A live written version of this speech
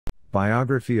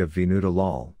Biography of Vinutha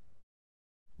Lal.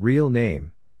 Real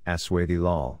name, Aswathi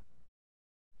Lal.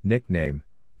 Nickname,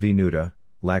 Vinutha,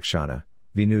 Lakshana,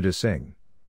 Vinutha Singh.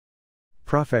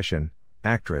 Profession,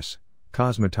 actress,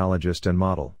 cosmetologist and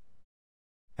model.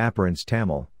 Appearance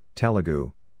Tamil,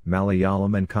 Telugu,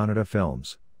 Malayalam and Kannada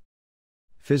films.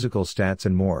 Physical stats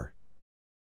and more.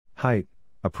 Height,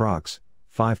 approx.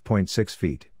 5.6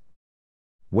 feet.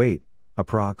 Weight,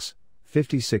 approx.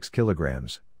 56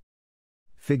 kilograms.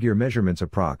 Figure measurements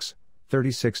approx.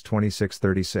 36 26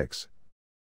 36.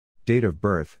 Date of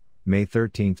birth, May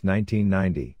 13,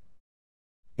 1990.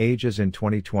 Age as in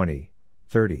 2020,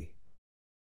 30.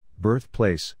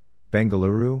 Birthplace,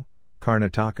 Bengaluru,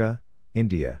 Karnataka,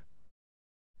 India.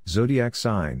 Zodiac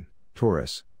sign,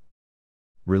 Taurus.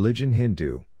 Religion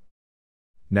Hindu.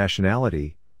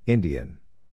 Nationality, Indian.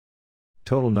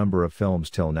 Total number of films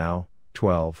till now,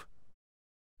 12.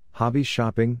 Hobbies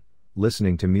shopping,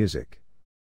 listening to music.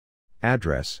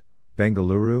 Address,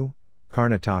 Bengaluru,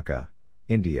 Karnataka,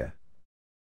 India.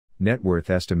 Net worth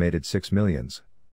estimated 6 millions.